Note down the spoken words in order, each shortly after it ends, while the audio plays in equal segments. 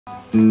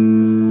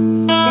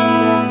Walking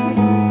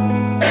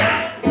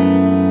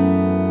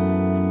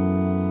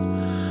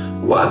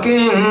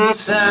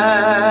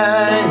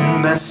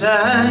side by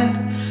side,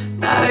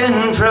 not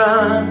in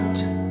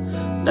front,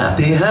 not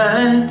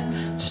behind,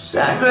 to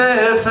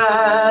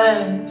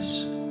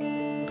sacrifice.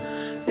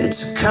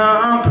 It's a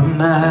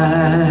compromise.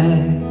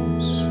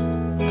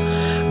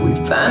 We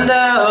find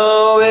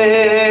our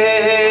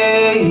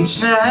way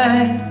each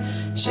night,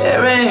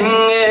 sharing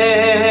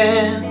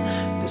in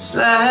this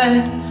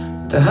light,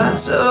 with the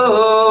hearts open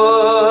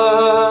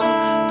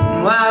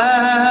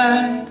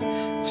wide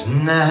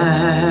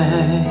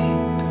tonight.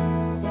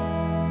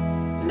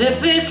 And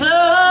if this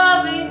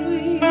love ain't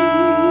real,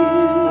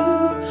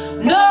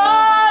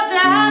 no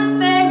damn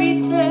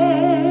fairy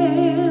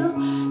tale.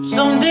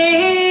 Some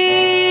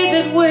days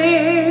it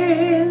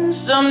wins,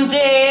 some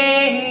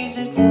days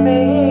it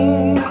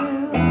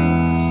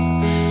fails.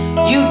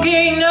 You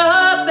gain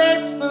a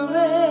best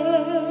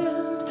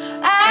friend,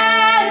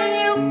 and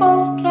you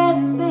both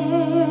can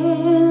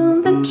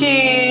bend the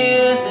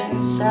tears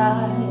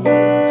inside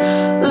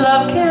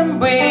love can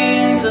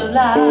bring to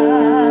life.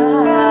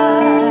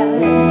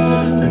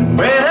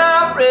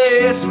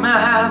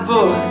 My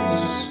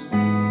voice,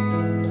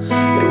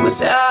 it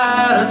was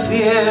out of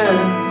fear.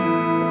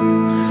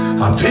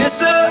 I feel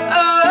so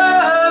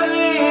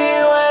ugly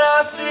when I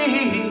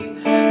see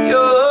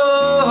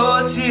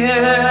your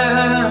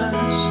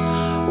tears.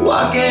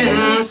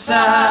 Walking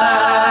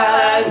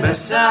side by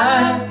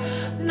side,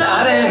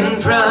 not in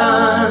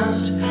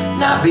front,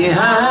 not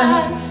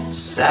behind,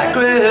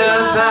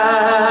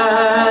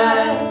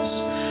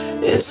 sacrifice.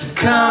 It's a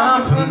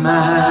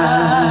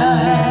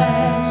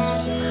compromise.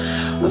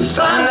 We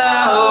find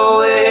our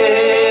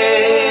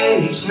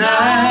way each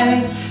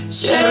night,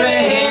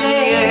 sharing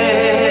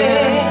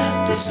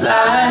this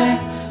light,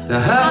 the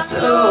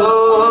heart's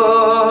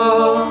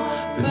open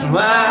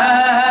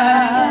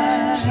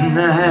wide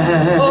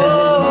tonight.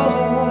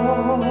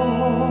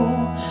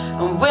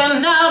 And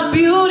when our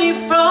beauty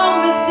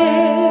from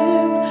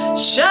within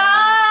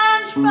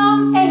shines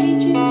from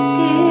aging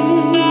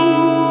skin,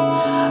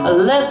 a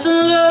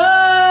lesson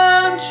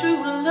learned,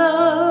 true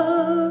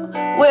love,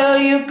 well,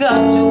 you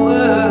got to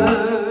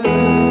earn.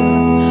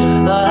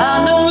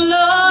 I know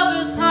love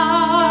is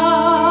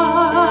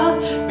hard,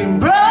 been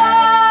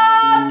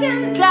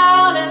broken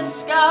down and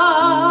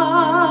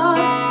scarred.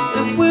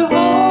 If we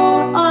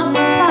hold on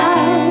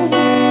tight,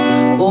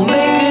 we'll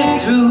make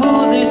it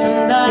through this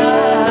night.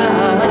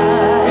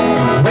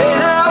 And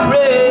when I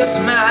raised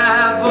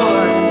my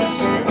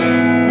voice,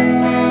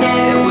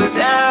 it was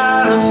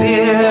out of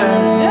fear.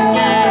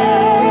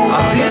 I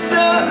feel so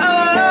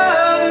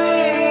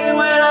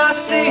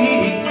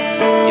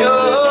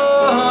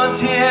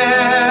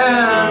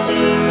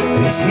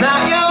it's not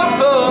your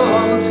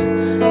fault,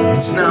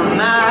 it's not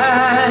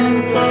mine.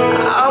 I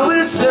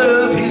always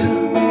love you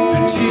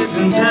through tears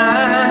and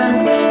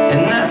time,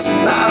 and that's the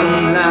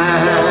bottom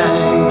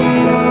line.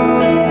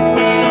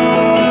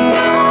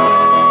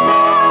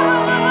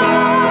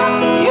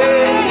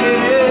 Yeah, yeah,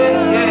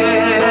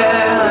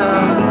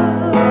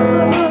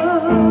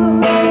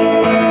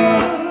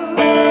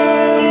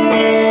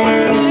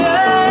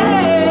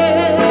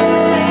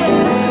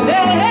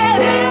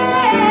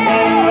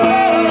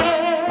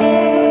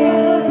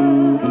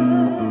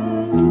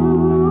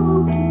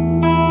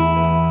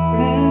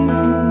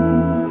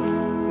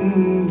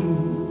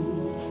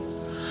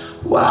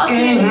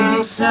 walking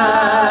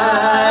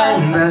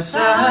side by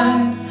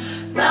side,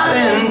 not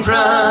in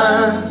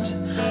front,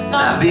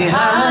 not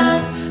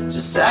behind,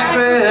 to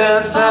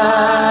sacrifice.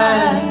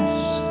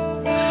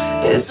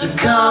 It's a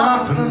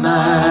compromise.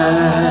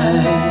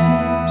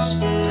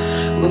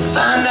 We'll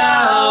find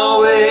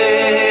our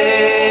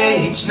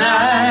way each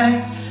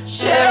night,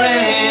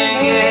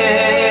 sharing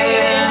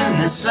in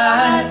this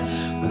light,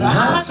 with our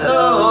hearts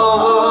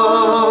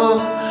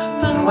open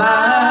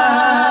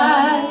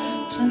wide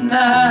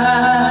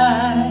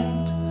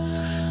tonight.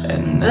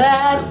 And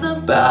that's the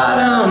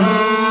bottom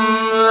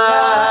line.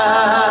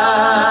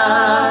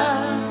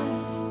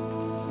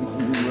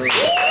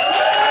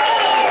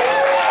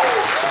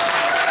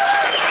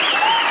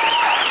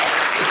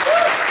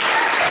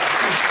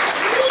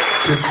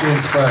 Christine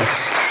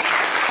Sparks.